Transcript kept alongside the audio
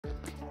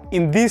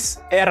in this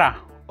era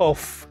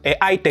of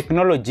AI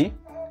technology,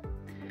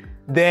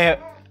 the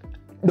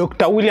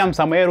Dr. William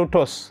Samoei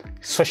Ruto's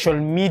social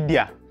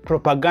media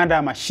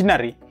propaganda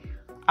machinery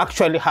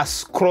actually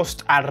has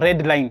crossed a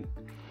red line.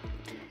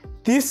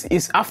 This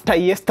is after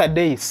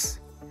yesterday's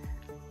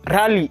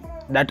rally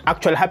that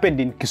actually happened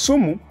in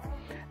Kisumu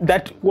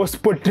that was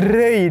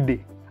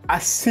portrayed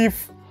as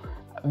if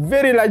a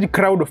very large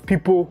crowd of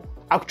people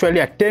actually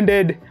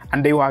attended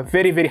and they were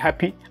very, very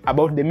happy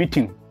about the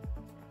meeting.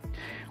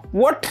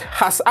 What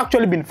has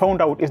actually been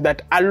found out is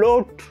that a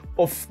lot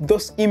of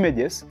those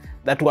images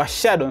that were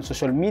shared on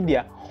social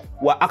media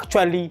were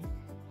actually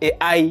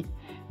AI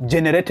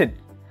generated.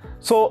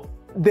 So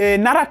the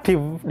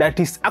narrative that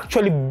is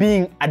actually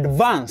being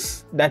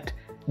advanced that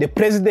the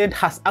president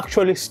has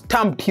actually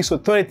stamped his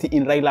authority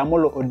in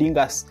Raila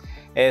Odinga's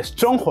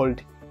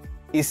stronghold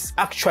is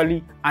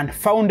actually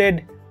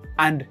unfounded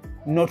and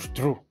not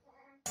true.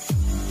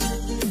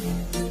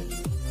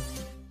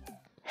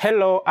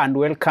 Hello and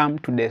welcome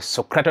to the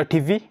Socrato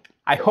TV.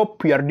 I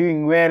hope you are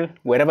doing well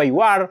wherever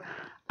you are,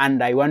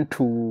 and I want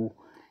to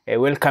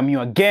welcome you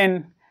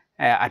again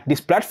at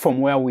this platform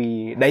where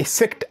we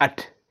dissect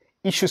at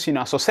issues in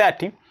our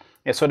society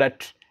so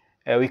that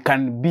we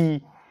can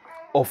be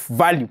of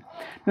value.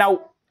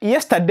 Now,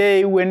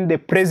 yesterday when the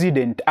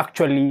president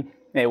actually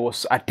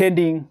was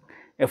attending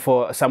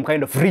for some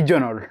kind of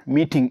regional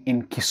meeting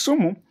in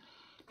Kisumu,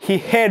 he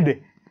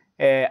had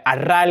a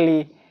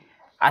rally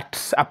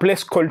at a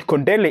place called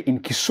Kondele in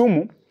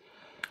Kisumu,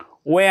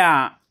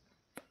 where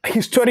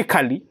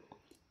historically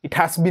it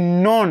has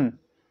been known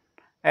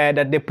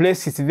that the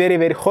place is very,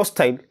 very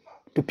hostile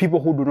to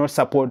people who do not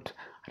support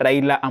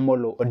Raila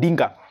Amolo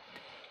Odinga.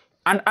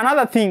 And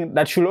another thing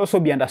that should also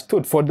be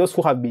understood for those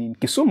who have been in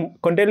Kisumu,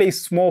 Kondele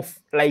is more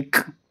like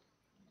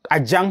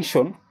a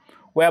junction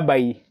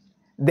whereby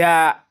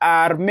there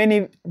are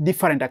many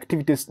different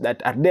activities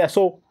that are there.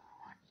 So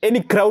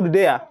any crowd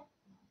there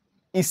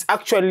is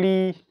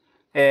actually,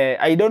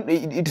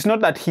 it's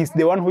not that he's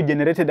the one who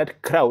generated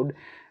that crowd.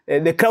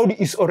 The crowd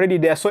is already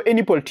there. So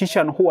any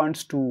politician who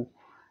wants to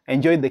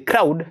enjoy the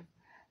crowd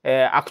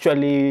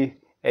actually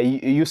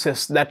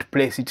uses that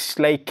place. It's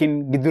like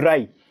in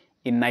Githurai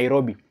in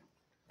Nairobi.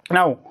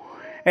 Now,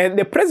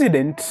 the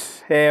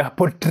president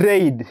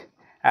portrayed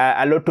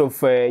a lot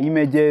of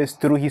images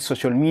through his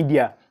social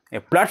media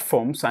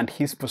platforms and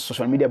his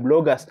social media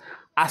bloggers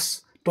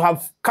as to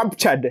have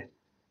captured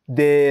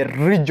the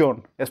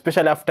region,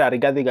 especially after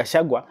Rigathi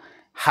Gachagua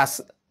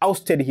has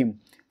ousted him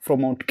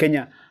from Mount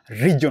Kenya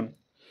region.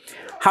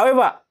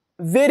 However,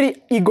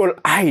 very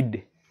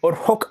eagle-eyed or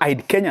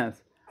hawk-eyed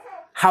Kenyans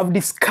have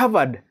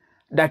discovered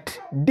that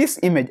this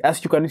image,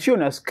 as you can see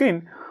on your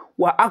screen,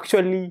 were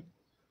actually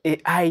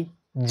AI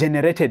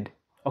generated.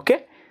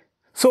 Okay?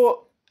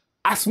 So,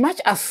 as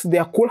much as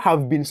there could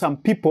have been some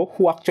people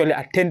who actually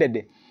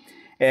attended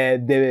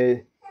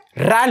the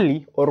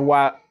rally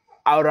or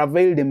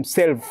availed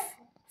themselves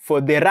for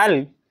the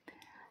rally,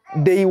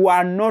 they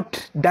were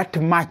not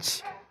that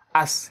much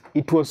as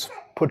it was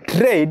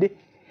portrayed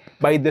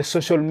by the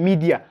social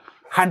media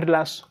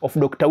handlers of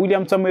Dr.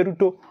 William Samoei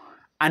Ruto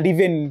and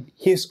even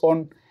his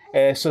own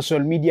social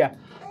media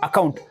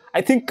account.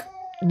 I think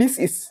this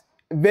is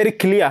very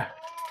clear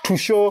to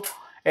show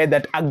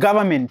that a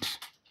government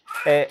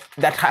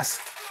that has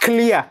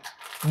clear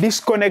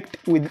disconnect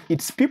with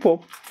its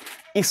people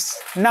is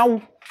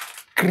now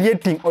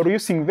creating or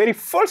using very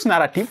false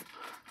narrative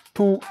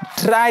to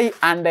try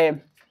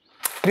and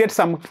create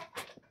some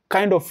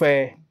kind of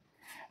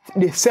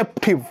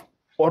deceptive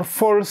or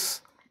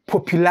false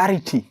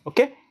popularity.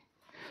 Okay?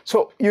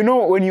 So, you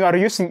know, when you are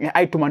using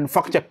AI to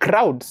manufacture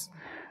crowds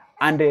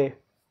and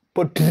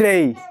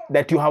portray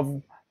that you have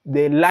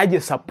the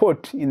largest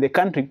support in the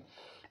country,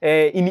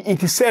 in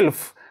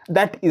itself,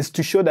 that is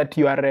to show that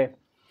you are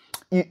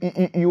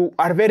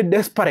very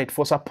desperate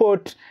for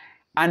support,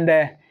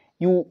 and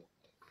you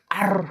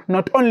are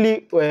not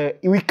only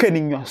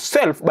weakening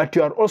yourself, but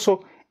you are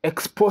also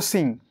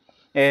exposing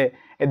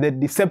the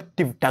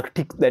deceptive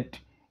tactics that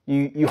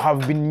you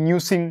have been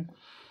using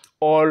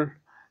all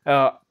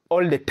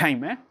the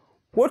time.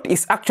 What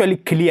is actually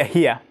clear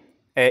here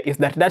is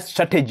that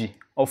strategy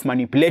of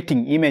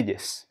manipulating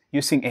images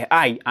using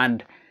AI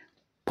and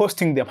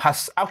posting them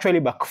has actually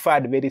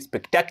backfired very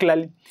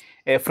spectacularly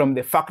from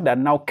the fact that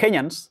now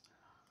Kenyans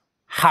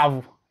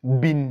have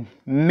been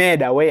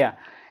made aware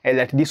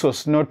that this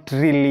was not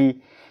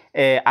really,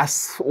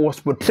 as was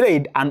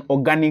portrayed, an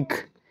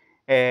organic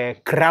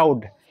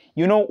crowd.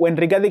 You know, when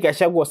Rigathi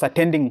Gachagua was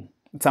attending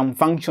some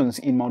functions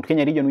in Mount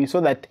Kenya region, we saw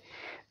that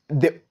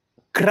the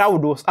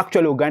crowd was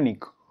actually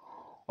organic.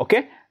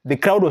 Okay? The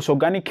crowd was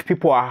organic.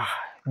 People are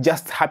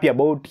just happy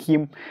about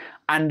him.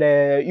 And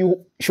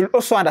you should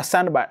also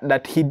understand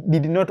that he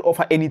did not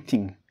offer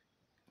anything,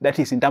 that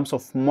is in terms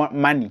of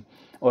money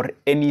or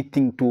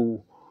anything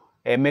to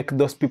make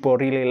those people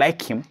really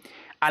like him.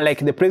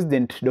 Unlike the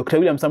president, Dr.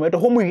 William Samoei Ruto,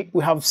 whom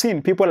we have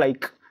seen people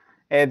like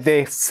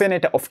the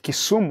senator of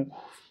Kisumu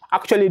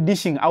actually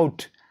dishing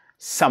out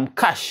some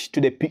cash to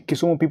the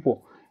Kisumu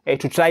people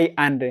to try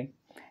and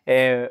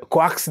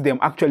coax them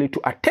actually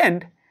to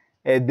attend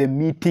the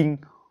meeting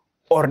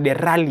or the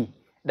rally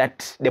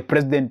that the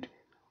president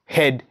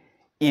had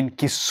in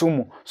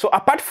Kisumu. So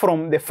apart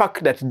from the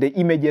fact that the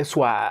images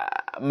were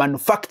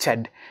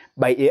manufactured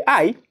by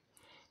AI,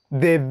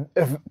 the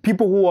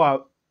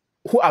people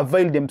who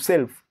availed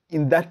themselves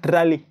in that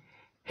rally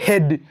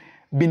had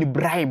been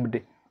bribed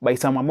by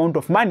some amount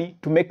of money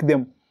to make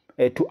them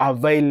to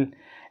avail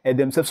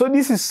themselves. So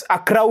this is a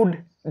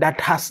crowd that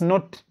has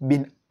not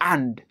been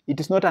earned. It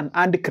is not an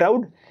earned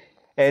crowd,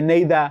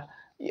 neither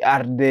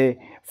are the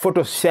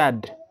photos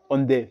shared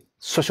on the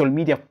social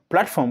media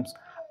platforms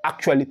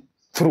actually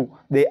true.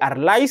 They are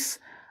lies,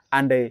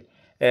 and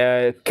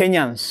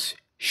Kenyans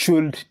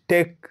should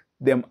take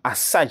them as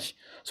such.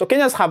 So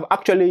Kenyans have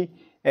actually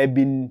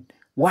been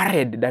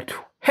worried that,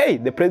 hey,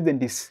 the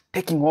president is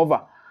taking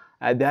over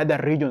the other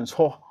regions.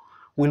 So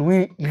will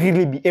we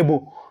really be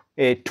able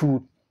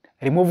to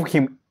remove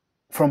him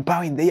from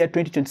power in the year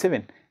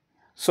 2027?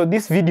 So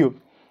this video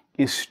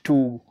is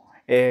to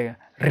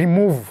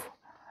remove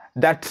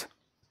that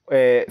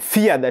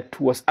fear that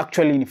was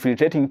actually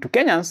infiltrating to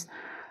Kenyans,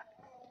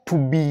 to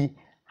be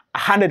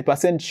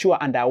 100% sure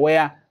and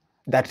aware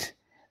that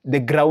the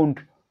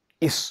ground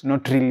is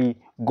not really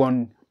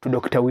gone to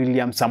Dr.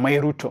 William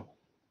Samoei Ruto.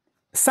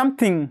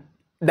 Something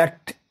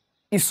that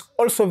is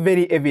also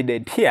very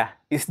evident here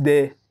is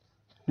the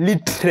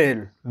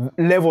literal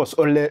levels,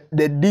 or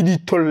the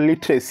digital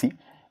literacy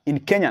in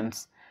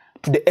Kenyans,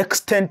 to the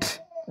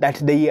extent that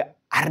they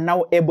are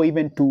now able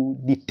even to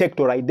detect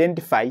or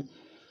identify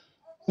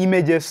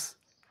images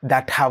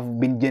that have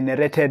been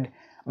generated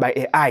by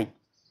AI.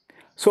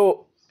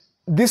 So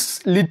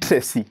this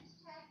literacy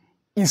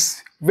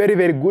is very,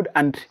 very good,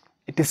 and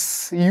it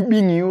is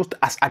being used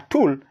as a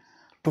tool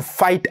to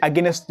fight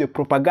against the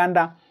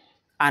propaganda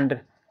and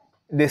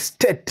the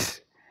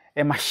state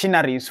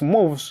machineries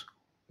moves,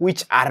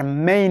 which are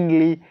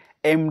mainly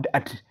aimed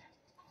at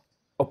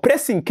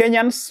oppressing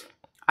Kenyans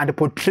and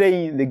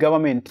portraying the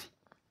government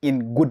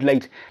in good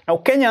light. Now,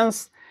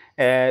 Kenyans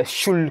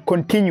should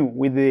continue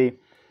with the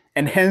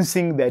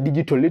enhancing their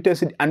digital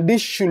literacy, and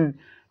this should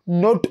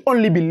not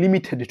only be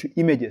limited to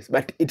images,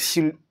 but it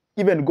should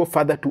even go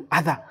further to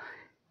other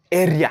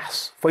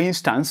areas. For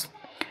instance,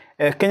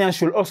 Kenyans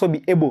should also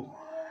be able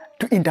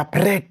to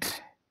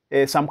interpret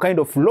some kind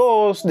of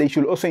laws. They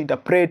should also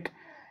interpret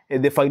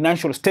the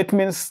financial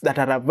statements that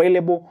are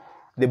available,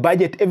 the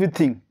budget,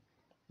 everything,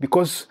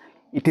 because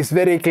it is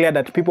very clear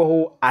that people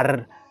who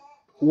are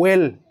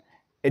well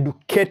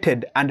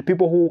educated and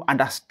people who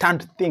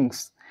understand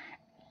things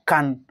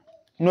can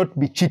not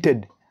be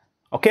cheated.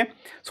 Okay,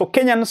 so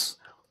Kenyans,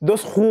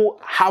 those who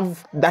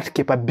have that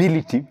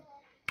capability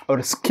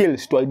or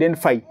skills to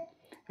identify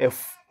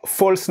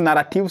false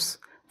narratives,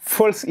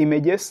 false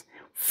images,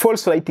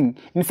 false writing.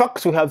 In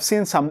fact, we have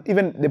seen some,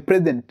 even the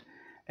president,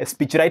 a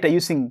speechwriter,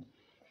 using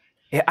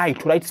AI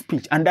to write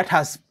speech, and that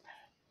has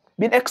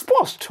been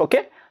exposed.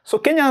 Okay, so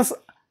Kenyans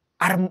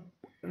are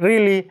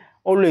really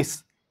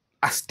always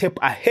a step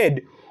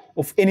ahead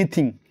of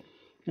anything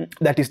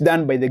that is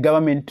done by the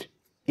government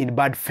in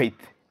bad faith.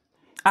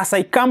 As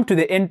I come to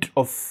the end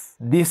of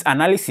this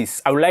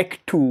analysis, I would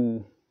like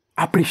to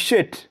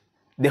appreciate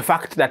the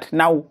fact that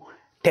now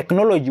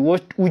technology,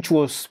 which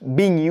was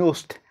being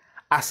used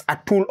as a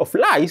tool of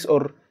lies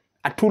or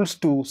a tool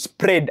to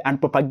spread and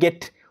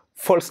propagate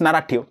false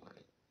narrative,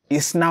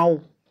 is now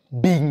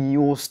being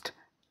used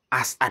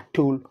as a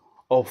tool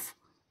of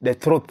the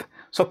truth.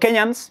 So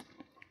Kenyans,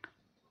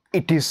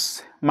 it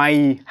is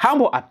my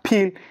humble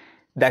appeal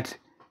that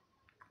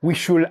we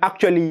should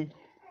actually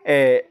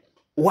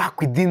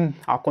work within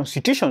our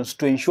constitutions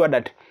to ensure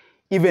that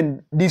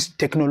even these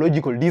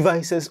technological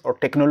devices or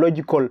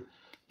technological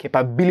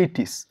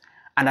capabilities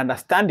and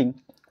understanding,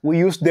 we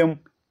use them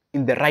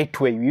in the right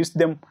way. We use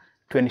them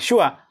to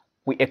ensure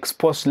we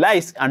expose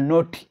lies and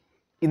not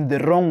in the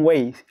wrong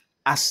way,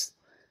 as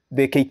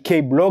the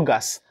KK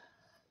bloggers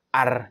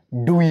are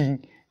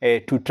doing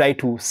to try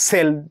to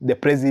sell the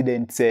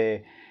president's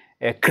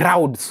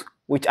crowds,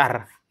 which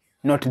are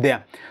not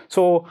there.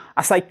 So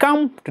as I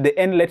come to the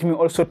end, let me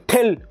also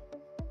tell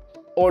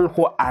all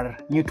who are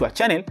new to our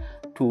channel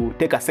to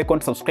take a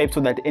second, subscribe, so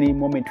that any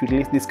moment we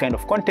release this kind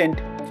of content,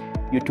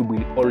 YouTube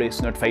will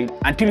always notify you.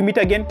 Until we meet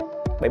again,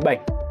 bye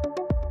bye.